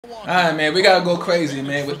Alright, man, we gotta go crazy,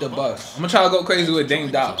 man, with the Bucks. I'm gonna try to go crazy with Dame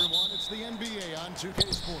Dollar. It's the NBA on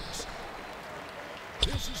 2K Sports.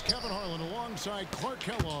 This is Kevin Harlan alongside Clark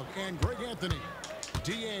Kellogg and Greg Anthony.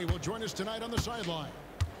 DA will join us tonight on the sideline.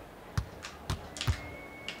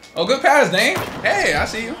 Oh, good pass, Dame. Hey, I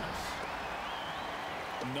see you.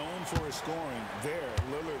 Known for his scoring there,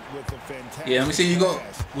 Lillard with a fantastic. Yeah, let me see you go.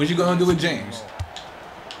 What you gonna do with James?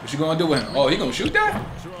 What you gonna do with him? Oh, he gonna shoot that?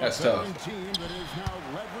 That's tough.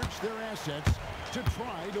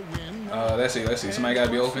 Let's see. Somebody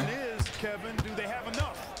gotta be open. Kevin, do they have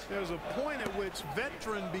enough? There's a point at which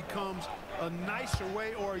veteran becomes a nicer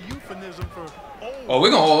way or a euphemism for old. Oh,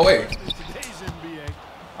 we're going all the way. Today's NBA.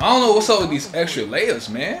 I don't know what's up with these extra layers,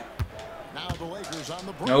 man.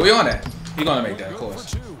 No, we on that. He gonna make that, of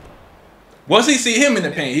course. Once he see him in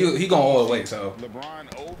the paint, he going all the way. So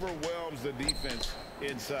LeBron overwhelms the defense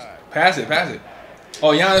inside. Pass it. Oh,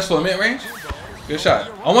 Giannis for a mid range. Good shot.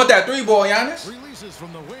 I want that three ball, Giannis. Releases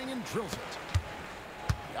from the wing and drills it.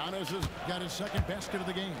 Giannis has got his second basket of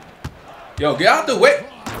the game. Yo, get out the way.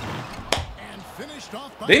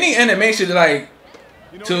 They need animation to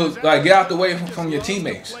get out the way from your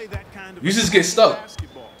teammates. You just get stuck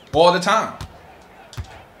all the time.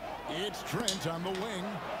 It's Trent on the wing.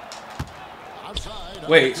 Outside.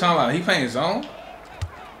 Wait, talking about he playing zone?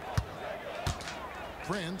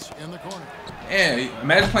 Trent in the corner. Yeah,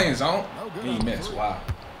 imagine playing zone. He missed. Wow.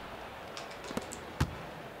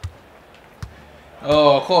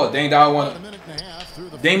 Oh, of course. Damian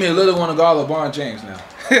Lillard want to guard LeBron James now.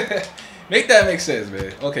 Make that make sense,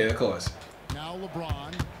 man. Okay, of course. Now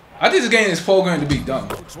LeBron. I think this game is programmed to be dumb.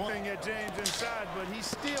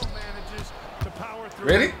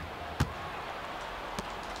 Really?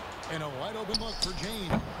 And a wide open look for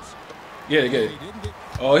James. Yeah, get it.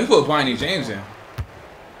 Oh, he put Bronny James in.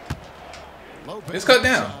 It's cut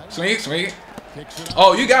down. Swing it.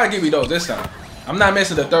 Oh, you gotta give me those this time. I'm not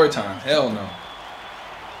missing the third time. Hell no.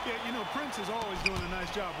 Yeah, you know, Prince is always doing a nice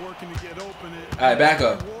job working to get open. All right, back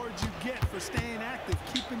up. Rewards you get for staying active,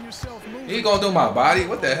 keeping yourself moving. He gonna do my body?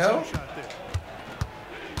 What the hell?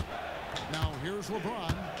 Now here's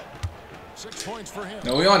LeBron. 6 points for him.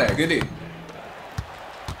 No, we on that. Good D.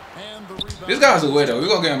 This guy's a widow. We're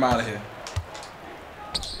gonna get him out of here.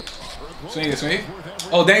 Swing.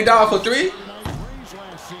 Oh, Dame Dollar for three?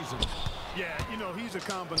 Yeah, you know, he's a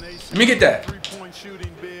combination. Let me get that. Three-point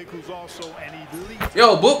shooting big who's also an elite.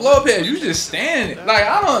 Yo, Book Lopez, you just standing. Like,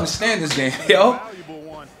 I don't understand this game, yo.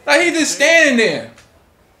 Like, he just standing there.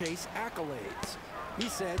 Chase accolades. He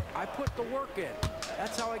said, I put the work in.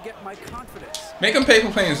 That's how I get my confidence. Make him pay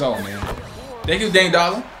for playing zone, man. Thank you, Dame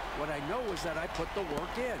Dollar. What I know is that I put the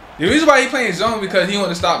work in. The reason why he playing zone because he want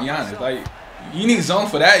to stop Giannis. Like, you need zone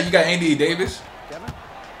for that. You got Anthony Davis. Kevin?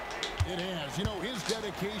 It has. You know, his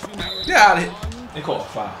dedication. Get out of here. They call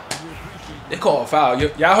a foul.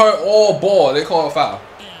 Y'all heard all ball. They call a foul.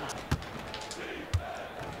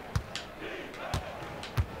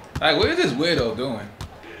 Like, what is this weirdo doing?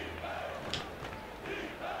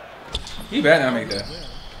 He better not make that.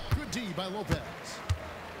 Good D by Lopez.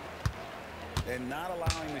 And not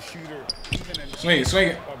allowing the shooter even Swing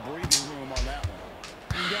it. a breathing room on that one.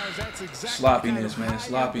 And guys, that's exactly Sloppiness, the kind man. of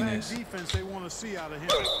Sloppiness. defense they want to see out of him.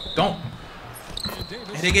 Don't.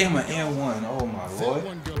 And they gave him an N1. Oh, my Lord.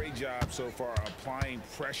 Great job so far applying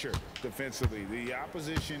pressure defensively. The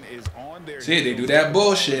opposition is on their See, they do that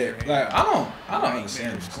bullshit. Like, I don't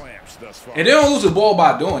understand this. clamps thus far. And they don't lose the ball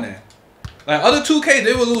by doing that. Like, other 2K,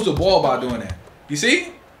 they will lose the ball by doing that. You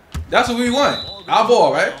see? That's what we want. Our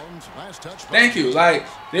ball, right? Thank you. Like,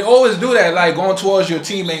 they always do that, like, going towards your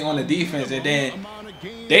teammate on the defense, and then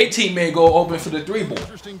their teammate go open for the three ball.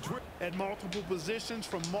 At multiple positions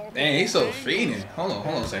from multiple Dang, he's so angles, fiending. Hold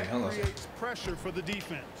on a second. creates pressure for the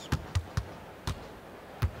defense.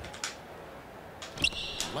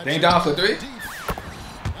 Dame down for three?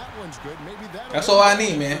 That's all I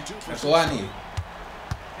need, man. That's all I need.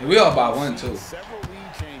 And we all by one, too. Several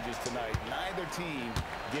lead changes tonight. Neither team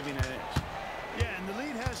giving an inch. Yeah, and the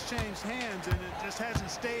lead has changed hands, and it just hasn't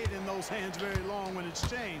stayed in those hands very long when it's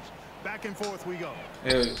changed. Back and forth we go.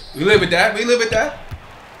 Yeah, we live with that.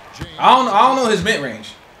 I don't know his mid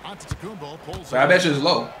range, but I bet you it's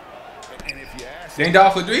low. And if you ask Dame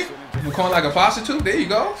down for three? You calling like a prostitute? There you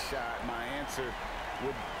go. shot, my answer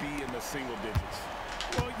would be in the single digits.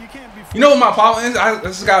 Well, you can't be. You know what my problem is? I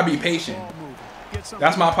just gotta be patient.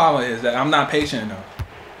 That's my problem is that I'm not patient enough.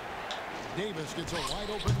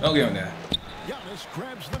 Don't give him that. Giannis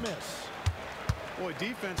grabs the miss. Boy,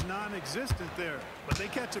 defense non-existent there, but they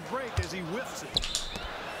catch a break as he whiffs it.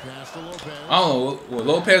 Pass to Lopez. I don't know where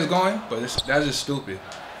Lopez going, but that's just stupid.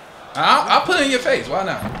 I'll put it in your face. Why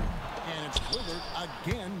not? And against Lillard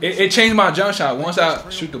again. It changed my jump shot once I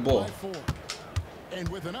shoot the ball. And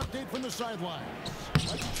with an update from the sidelines,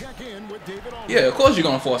 let's check in with David Aldridge. Yeah, of course you're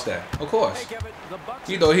gonna force that. Of course. Hey, Kevin, the Bucks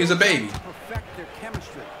You know he's a baby. perfect their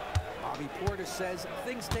chemistry. Bobby Portis says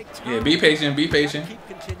things take time. Yeah, be patient, be patient.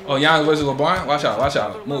 Oh, Giannis versus LeBron. Watch out, watch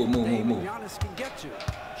out. Move, move, move, move. Giannis can get to,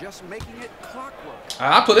 just making it clockwork.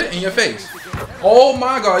 I put it in your face. Oh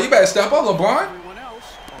my God, you better step up, LeBron. Everyone else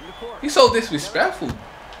on the court. He's so disrespectful.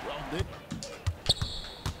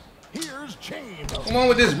 Here's James. Come on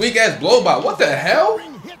with this weak ass blow by. What the hell?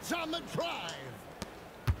 Hits on the drive.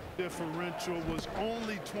 Differential was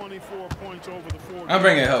only 24 points over the 4. I'm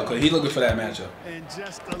bringing help because he's looking for that matchup. And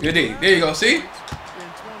just Good D. There you go. See? in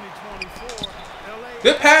 2024, LA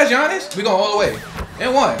Good pass, Giannis. We going all the way.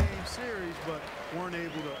 And one. game series, but weren't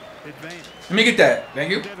able to advance. Let me get that.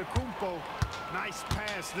 Thank you. Antetokounmpo, nice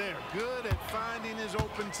pass there. Good at finding his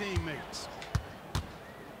open teammates.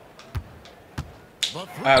 All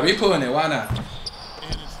right, we pulling it. Why not?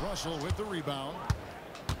 And it's Russell with the rebound.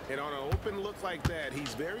 And on an open look like that,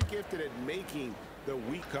 he's very gifted at making the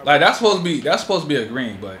weak cover. Like that's supposed to be a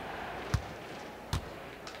green, but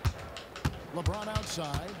LeBron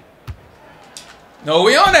outside. no,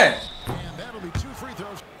 we on that. And that'll be 2 free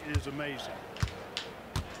throws. It is amazing.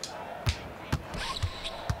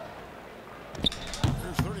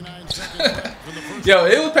 There's 39 seconds left for the first. Yo,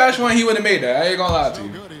 it was past one. He would have made that. I ain't gonna lie to So you.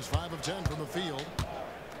 good. He's 5 of 10 from the field.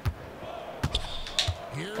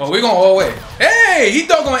 Here's Oh, we going all the way. Hey, he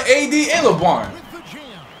dunking on AD and LeBron. with the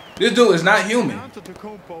jam. This dude is not human.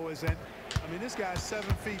 Antetokounmpo is this guy's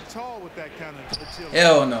 7 feet tall with that kind of agility.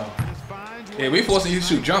 Hell no. Just finds Yeah, we ways forcing you to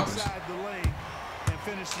shoot find jumpers. inside the lane and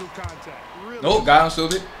finish through contact. Really Nope, got him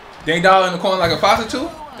stupid. Dang down in the corner like a prostitute.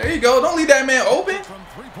 There you go. Don't leave that man open. From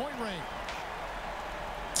 3-point range.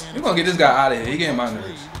 And We're gonna get this guy out of here. He getting my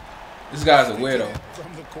nerves. This guy's a weirdo.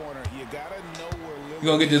 From the corner, you gotta know where Lillard. We're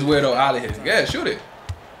gonna get this weirdo out of here. Yeah, shoot it.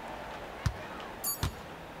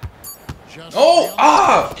 just Oh,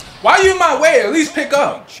 ah! Why you in my way? At least pick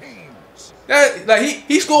up. James. That like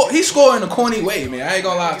he scored in a corny way, man. I ain't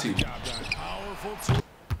gonna lie to you. Powerful.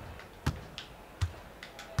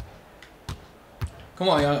 Come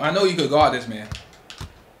on, young. I know you could guard this man.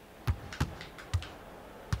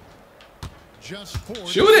 Just 4.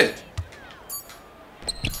 Shoot it.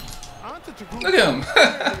 Antetokounmpo Look at him. is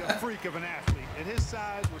really a freak of an athlete. At his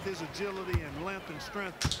size, with his agility and length and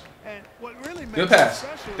strength, and what really makes Good pass. him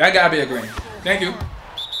special That gotta be a green. Thank you.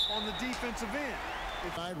 on the defensive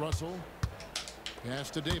end. Side Russell. Pass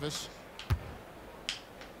to Davis.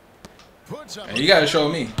 Puts up. And you gotta show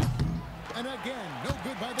me. And again, no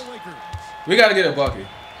good by the Lakers. We gotta get a bucket.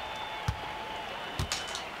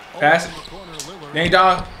 Pass it. Over in the corner, Lillard. Dang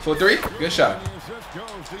down for 3. Good shot. And the assist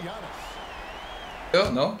goes to Giannis.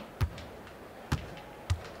 Still, no.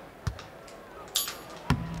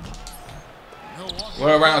 Milwaukee.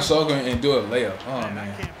 We're around circle and do a layup. Oh And I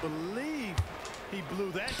man. can't believe he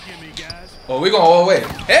blew that gimme, guys. Oh, we going all the way.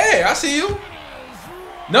 Hey, I see you.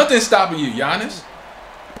 Nothing's stopping you, Giannis.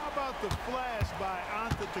 How about the flash by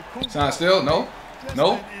Antetokounmpo? Sign still? No. Just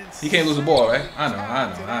No. an He can't lose the ball, right? insanely I know.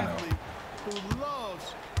 talented athlete Who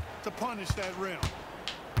loves to punish that rim.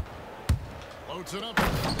 Floats it up.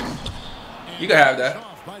 You can have that.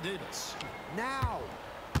 Off by Davis. Now,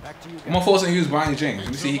 back to you guys. I'm gonna force him to use Brian James.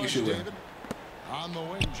 Let me see if he can shoot it. David. On the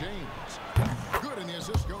wing, James. Good, and the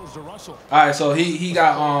assist goes to Russell. All right, so he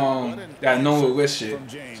got that no wrist shit. From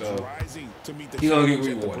James, So rising to meet the he gonna get challenge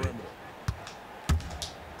at the rewarded. perimeter.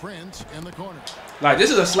 Prince in the corner. like this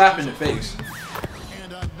is a slap in the face.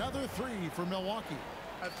 And another 3 for Milwaukee.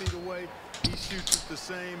 5 feet away, he shoots it the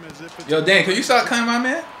same as if it's Yo, Dan, can you start cutting my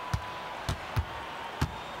man?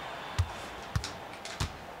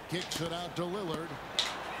 Kicks it out to Lillard.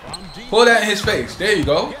 From deep. Pull that in his face. There you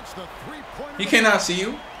go. Gets the 3-pointer. He cannot see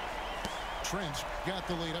you. Trent got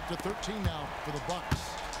the lead up to 13 now for the Bucks.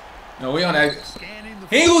 No, we on that. scanning the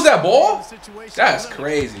He ain't lose that ball? the situation. That's Lillard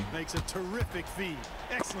crazy. Makes a terrific feed.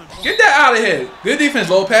 Excellent. Get that out of here. Good defense,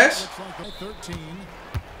 Lopez. Looks like a 13.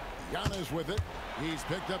 Giannis with it. He's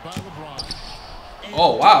picked up by LeBron. And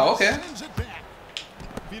Oh, wow, okay. sends it back.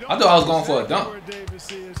 If you don't I thought I was going know for a dunk. where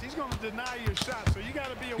Davis is, he's going to deny your shot, so you got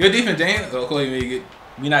to be aware. Good defense, Dan. Of course,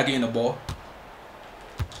 we not getting the ball.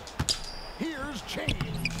 Here's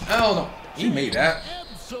James. Hell no. He made that.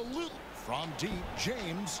 Absolute. From deep,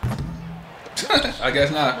 James. I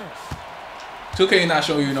guess not. 2K not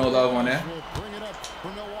showing you no love on that. Will bring it up for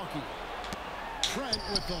Milwaukee. Trent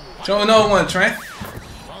with the Show another one, Trent. The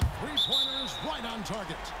 3-pointer is right on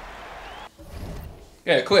target.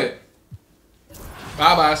 Yeah, quit.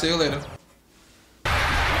 Bye-bye. See you later.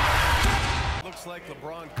 Looks like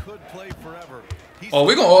LeBron could play forever. Oh,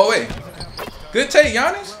 we're going all the way. Good take,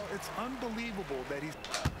 Giannis. Well, it's unbelievable that he's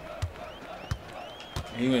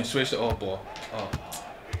He went switch to off ball. Oh.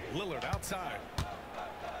 Lillard outside.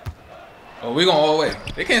 Oh, we're going all the way.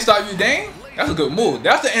 They can't stop you, Dame. That's a good move.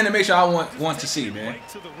 That's the animation I want to see, man. right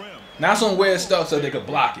to the rim. Not some weird stuff so they could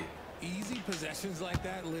block it. Easy possessions like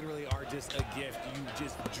that literally are just a gift. You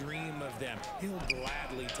just dream of them. He'll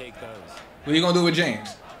gladly take those. What are you going to do with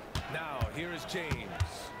James? Now, here is James.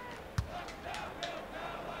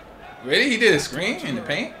 Ready? He did a screen in the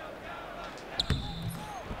paint.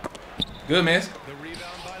 Good miss. The rebound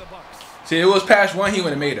by the Bucks. See, it was past one, he would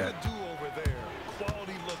have made that. Do over there.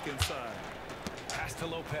 Quality look inside. Pass to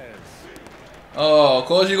Lopez. Oh, of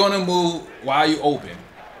course you're going to move while you open.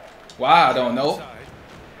 Why? I don't know. Outside.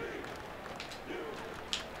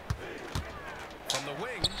 From the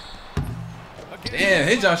wing. Again. Damn,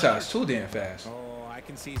 his jump shot is too damn fast. Oh, I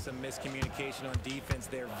can see some miscommunication on defense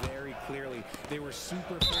there very clearly. They were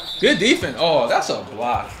super fortunate. Good defense. Oh, that's a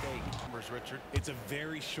block. Richard. It's a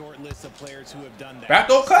very short list of players who have done that.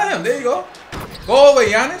 Backdoor cut him. There you go. Go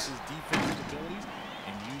away, Giannis. His defensive abilities,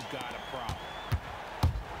 and you've got a problem.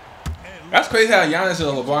 That's crazy how Giannis is a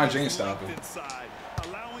LeBron James stopper. Inside,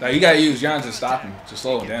 allowing Like, you got to use Giannis to stop him, to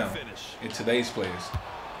slow him down in today's players.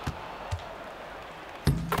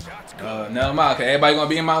 Never mind, because everybody going to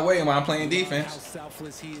be in my way when I'm playing How defense.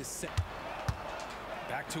 selfless he is.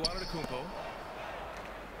 Back to Antetokounmpo.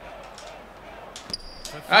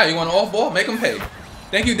 All right, you want an off ball? Make him pay.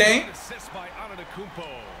 Thank you, Dame. Assist by Antetokounmpo,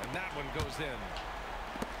 and that one goes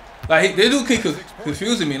in. Like, they do keep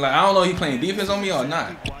confusing me. Like, I don't know if he playing defense on me or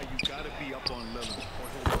not. why you gotta be up on Lillard,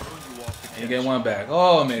 or he'll burn you off the And get one back.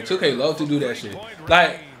 Oh, man. 2K love to do that shit.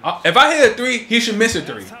 Like, if I hit a 3, he should miss a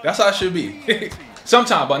 3. That's how it should be.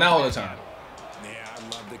 Sometimes, but not all the time. Yeah, I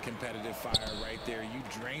love the competitive fire right there. You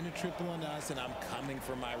drain a triple on us, and I'm coming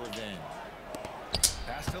for my revenge.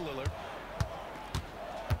 Pass to Lillard.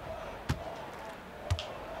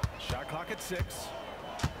 Shot clock at 6.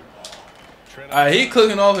 He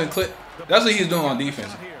clicking off and click. That's what he's doing on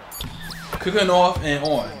defense. Clicking off and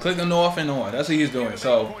on. Clicking off and on. That's what he's doing.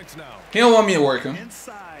 So, he don't want me to work him.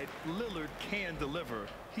 Inside, Lillard can deliver.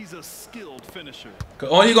 He's a skilled finisher. Cause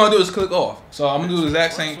all he's going to do is click off. So, I'm going to do the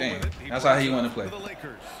exact same thing. That's how he want to play. The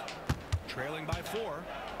Lakers. Trailing by 4.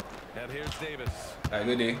 And here's Davis. All right,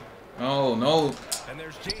 good D. Oh, no. And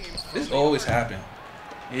there's James. This always happen.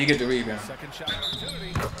 He get the rebound. Second shot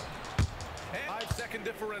opportunity. 5-second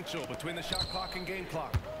differential between the shot clock and game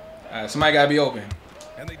clock. All right, somebody got to be open.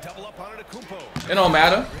 And they double up on Antetokounmpo. It don't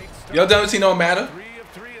matter. Your WT don't matter. 3 of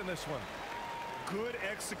 3 in this one. Good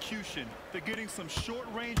execution. They're getting some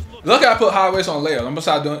short-range looks. Look, I put high waist on layup. I'm gonna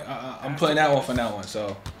start doing. I'm putting that one for that one.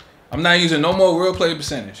 So I'm not using no more real play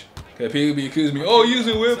percentage. Cause people be accusing me, oh,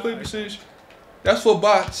 using real play percentage. That's for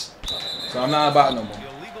bots. So I'm not a bot no more. The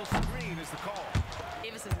illegal screen is the call.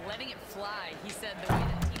 Davis is letting it fly. He said the way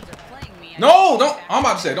that teams are playing me. No, don't. I'm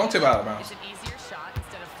about to say, don't tip out of bounds. It's an easier shot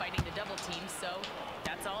instead of fighting the double team. So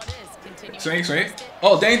that's all it is. Continue. Swing, swing.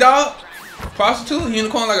 Oh, dang dog. Prostitute,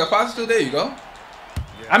 unicorn like a prostitute. There you go.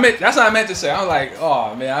 That's what I meant to say. I'm like,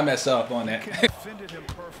 oh man, I messed up on that. Defended him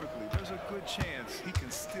perfectly. There's a good chance he can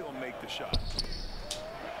still make the shot.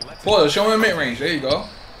 Porter, show him mid range. There you go.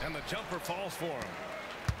 And the jumper falls for him.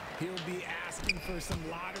 He'll be asking for some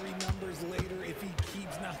lottery numbers later if he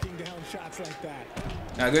keeps knocking down shots like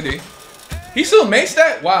that. Nah, good D. He still makes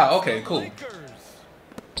that? Wow. Okay, cool.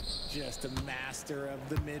 Just a master of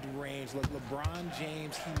the mid-range. Look, LeBron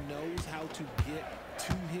James, he knows how to get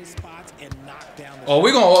to his spots and knock down the Oh,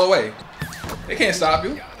 we're going all the way. They can't stop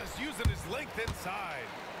you. Giannis using his length inside.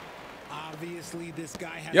 Obviously, this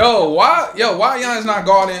guy has Why Giannis not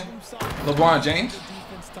guarding LeBron James? The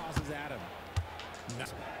defense tosses at him.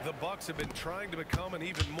 The Bucks have been trying to become an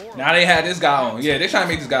even more. Now they had this guy on. Yeah, they're trying to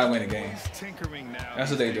make this guy win the game. He's tinkering now. That's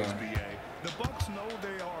what they doing. The Bucks know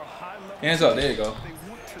they are a high-level. Hands up. There you go. They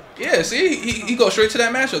want to Yeah, see, he goes straight to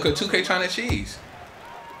that matchup because 2K trying to cheese.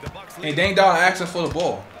 The Bucks And Dang Dog asking for the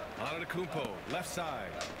ball. Antetokounmpo, left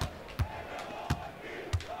side.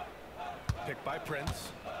 Picked by Prince.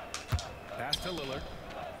 Pass to Lillard.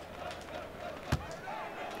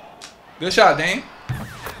 Good shot, Dame. And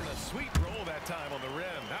a sweet roll that time on the rim.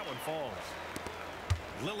 That one falls.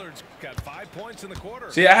 Lillard's got 5 points in the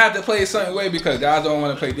quarter. See, I have to play a certain way because guys don't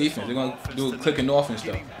want to play defense. They're going to do clicking off and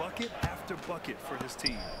stuff. getting bucket after bucket for his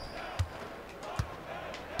team.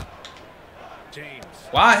 James.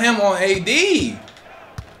 Why him on AD?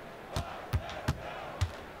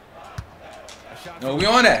 No, we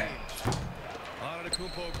on that.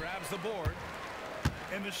 Antetokounmpo grabs the board.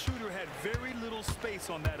 And the shooter had very little space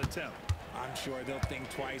on that attempt. I'm sure they'll think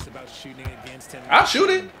twice about shooting against him. I'll shoot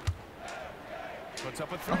it. Puts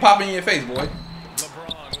up a three. I'm popping in your face, boy.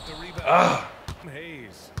 LeBron with the rebound. Ah.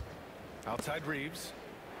 Hayes. Outside Reeves.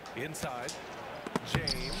 Inside.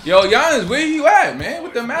 James. Yo, Giannis, where you at, man?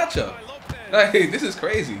 With the matchup? Like, this is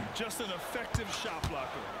crazy. Just an effective shot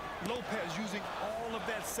blocker. Lopez using all of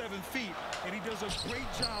that 7 feet, and he does a great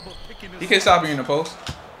job of picking his. He can't stop you in the post.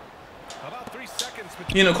 About 3 seconds.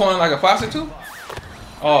 You in the corner like a prostitute?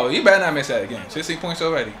 Oh, you better not miss that again. 16 points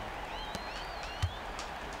already.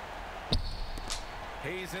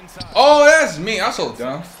 Hayes inside. Oh, that's me. I'm so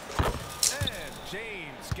dumb. And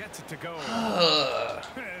James gets it to go.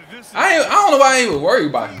 I don't know why I even worry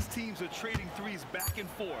about him. These teams are trading threes back and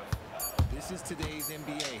forth. This is today's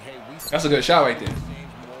NBA. Hey, we That's a good shot right there. James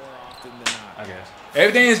more often than not. I guess.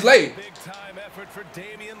 Everything is late. Big time effort for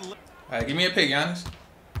Damian Lillard. All right, give me a pick, Giannis.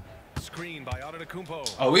 Screen by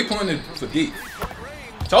Antetokounmpo. Oh, we pulling it for deep.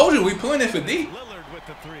 Told you we pulling it for deep. Lillard with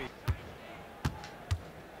the three.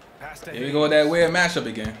 Pass to Here we go with that weird matchup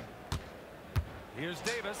again. Here's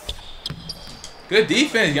Davis. Good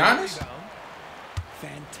defense, Giannis. Rebound.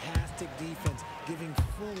 Fantastic defense, giving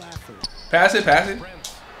full effort. Pass it, pass it.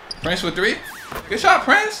 Prince. Prince with 3. Good shot,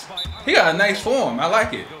 Prince. He got a nice form. I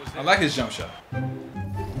like it. I like his jump shot.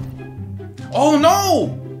 Oh,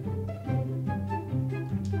 no.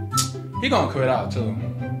 He gonna quit out, too.